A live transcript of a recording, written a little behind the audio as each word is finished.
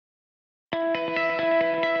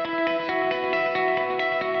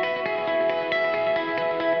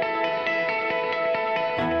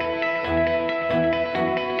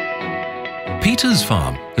Peter's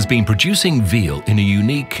Farm has been producing veal in a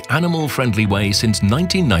unique, animal-friendly way since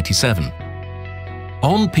 1997.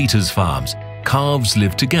 On Peter's Farms, calves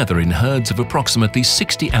live together in herds of approximately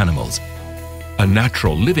 60 animals. A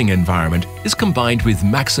natural living environment is combined with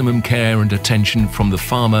maximum care and attention from the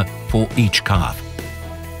farmer for each calf.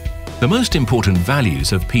 The most important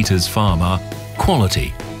values of Peter's Farm are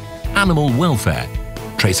quality, animal welfare,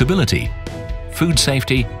 traceability, food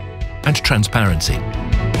safety, and transparency.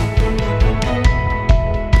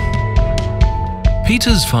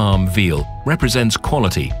 Peter's Farm veal represents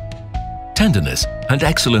quality, tenderness, and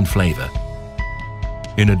excellent flavor.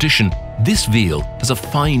 In addition, this veal has a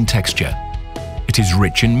fine texture. It is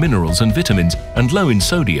rich in minerals and vitamins and low in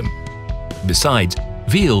sodium. Besides,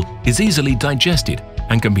 veal is easily digested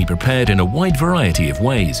and can be prepared in a wide variety of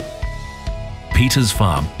ways. Peter's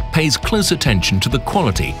Farm pays close attention to the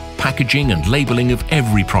quality, packaging, and labeling of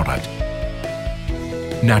every product.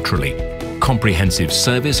 Naturally, comprehensive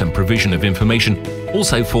service and provision of information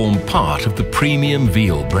also form part of the premium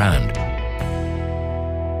veal brand.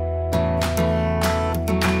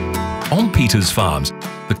 On Peter's Farms,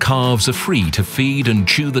 the calves are free to feed and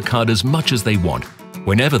chew the cud as much as they want,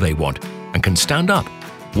 whenever they want, and can stand up,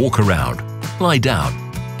 walk around, lie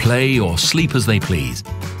down, play or sleep as they please.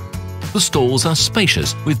 The stalls are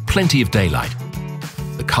spacious with plenty of daylight.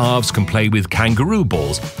 The calves can play with kangaroo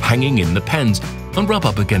balls hanging in the pens and rub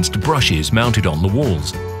up against brushes mounted on the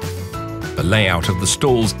walls. The layout of the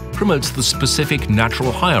stalls promotes the specific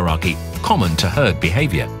natural hierarchy common to herd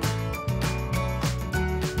behavior.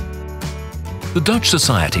 The Dutch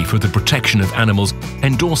Society for the Protection of Animals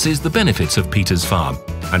endorses the benefits of Peter's Farm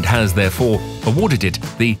and has therefore awarded it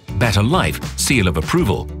the Better Life Seal of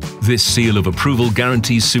Approval. This seal of approval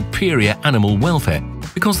guarantees superior animal welfare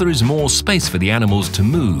because there is more space for the animals to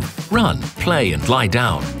move, run, play, and lie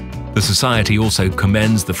down. The Society also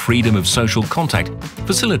commends the freedom of social contact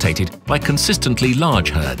facilitated by consistently large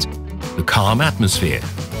herds, the calm atmosphere,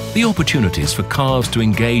 the opportunities for calves to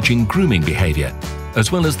engage in grooming behavior,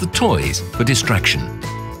 as well as the toys for distraction.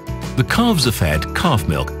 The calves are fed calf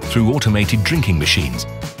milk through automated drinking machines.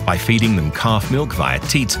 By feeding them calf milk via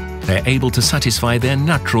teats, they are able to satisfy their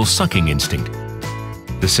natural sucking instinct.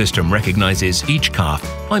 The system recognizes each calf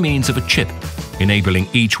by means of a chip, enabling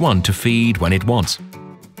each one to feed when it wants.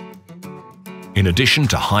 In addition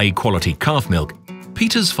to high-quality calf milk,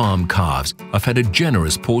 Peter's Farm calves are fed a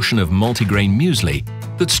generous portion of multigrain muesli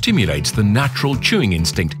that stimulates the natural chewing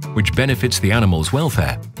instinct which benefits the animal's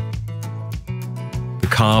welfare. The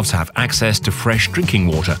calves have access to fresh drinking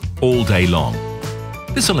water all day long.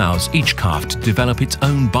 This allows each calf to develop its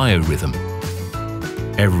own biorhythm.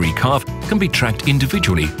 Every calf can be tracked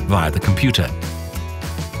individually via the computer.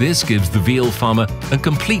 This gives the veal farmer a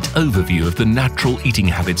complete overview of the natural eating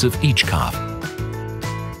habits of each calf.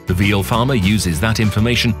 The veal farmer uses that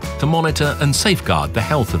information to monitor and safeguard the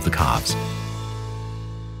health of the calves.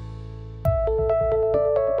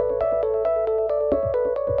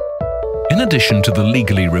 In addition to the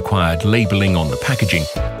legally required labeling on the packaging,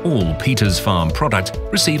 all Peter's Farm products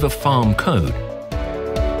receive a farm code.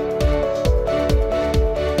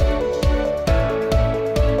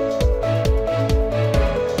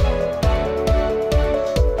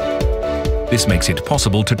 This makes it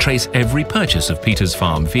possible to trace every purchase of Peter's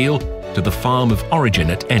Farm veal to the farm of origin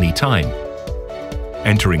at any time.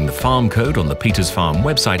 Entering the farm code on the Peter's Farm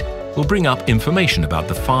website will bring up information about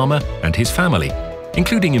the farmer and his family,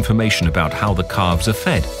 including information about how the calves are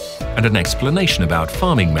fed and an explanation about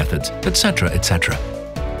farming methods, etc., etc.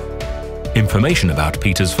 Information about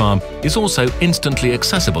Peter's Farm is also instantly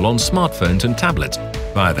accessible on smartphones and tablets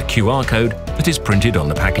via the QR code that is printed on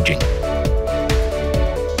the packaging.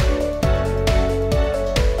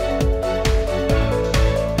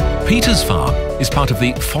 Peter's Farm is part of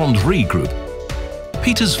the Fonderie Group.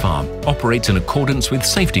 Peter's Farm operates in accordance with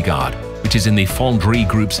SafetyGuard, which is in the Fonderie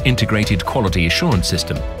Group's integrated quality assurance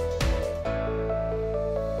system.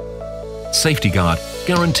 SafetyGuard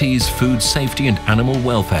guarantees food safety and animal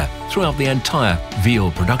welfare throughout the entire veal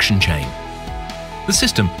production chain. The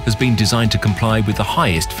system has been designed to comply with the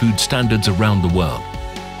highest food standards around the world.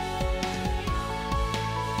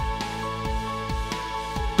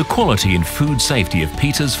 The quality and food safety of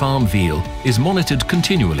Peter's Farm veal is monitored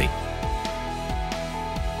continually.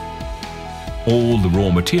 All the raw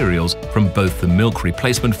materials from both the milk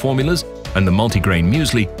replacement formulas and the multigrain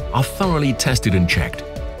muesli are thoroughly tested and checked.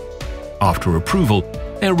 After approval,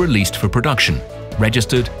 they are released for production,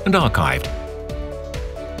 registered and archived.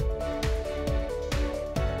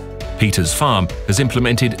 Peter's Farm has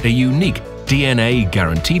implemented a unique DNA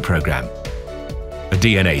guarantee program. A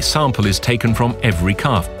DNA sample is taken from every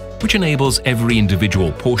calf which enables every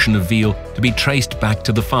individual portion of veal to be traced back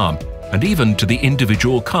to the farm and even to the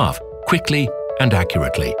individual calf quickly and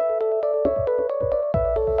accurately.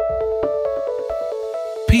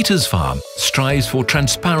 Peter's Farm strives for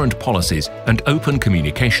transparent policies and open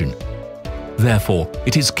communication. Therefore,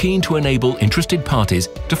 it is keen to enable interested parties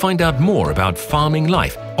to find out more about farming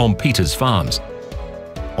life on Peter's Farms.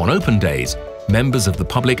 On open days, members of the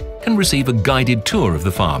public can receive a guided tour of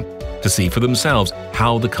the farm to see for themselves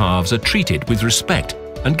how the calves are treated with respect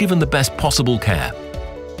and given the best possible care.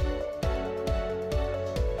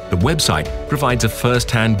 The website provides a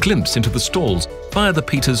first-hand glimpse into the stalls via the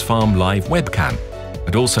Peter's Farm live webcam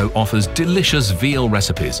and also offers delicious veal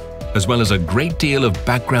recipes, as well as a great deal of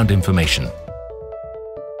background information.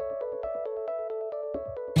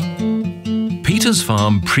 Peter's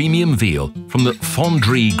Farm Premium Veal from the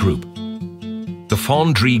Fondrie Group. The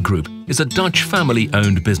Fondrie Group is a Dutch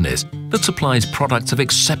family-owned business that supplies products of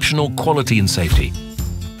exceptional quality and safety.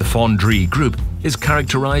 The Fondrie Group is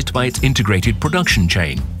characterized by its integrated production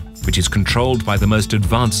chain, which is controlled by the most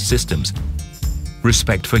advanced systems.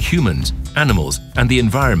 Respect for humans, animals, and the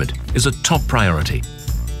environment is a top priority.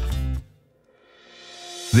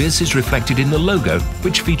 This is reflected in the logo,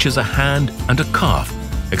 which features a hand and a calf,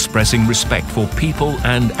 expressing respect for people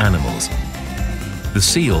and animals. The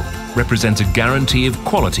seal represents a guarantee of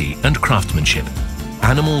quality and craftsmanship,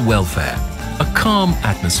 animal welfare, a calm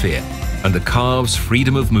atmosphere, and the calf's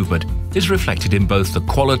freedom of movement is reflected in both the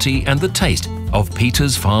quality and the taste of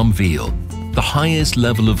Peter's Farm veal. The highest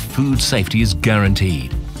level of food safety is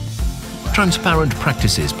guaranteed. Transparent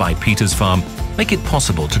practices by Peter's Farm make it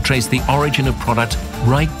possible to trace the origin of products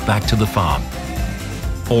right back to the farm.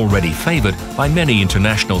 Already favoured by many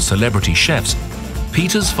international celebrity chefs,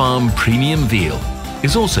 Peter's Farm Premium Veal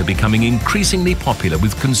is also becoming increasingly popular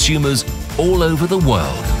with consumers all over the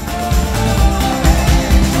world.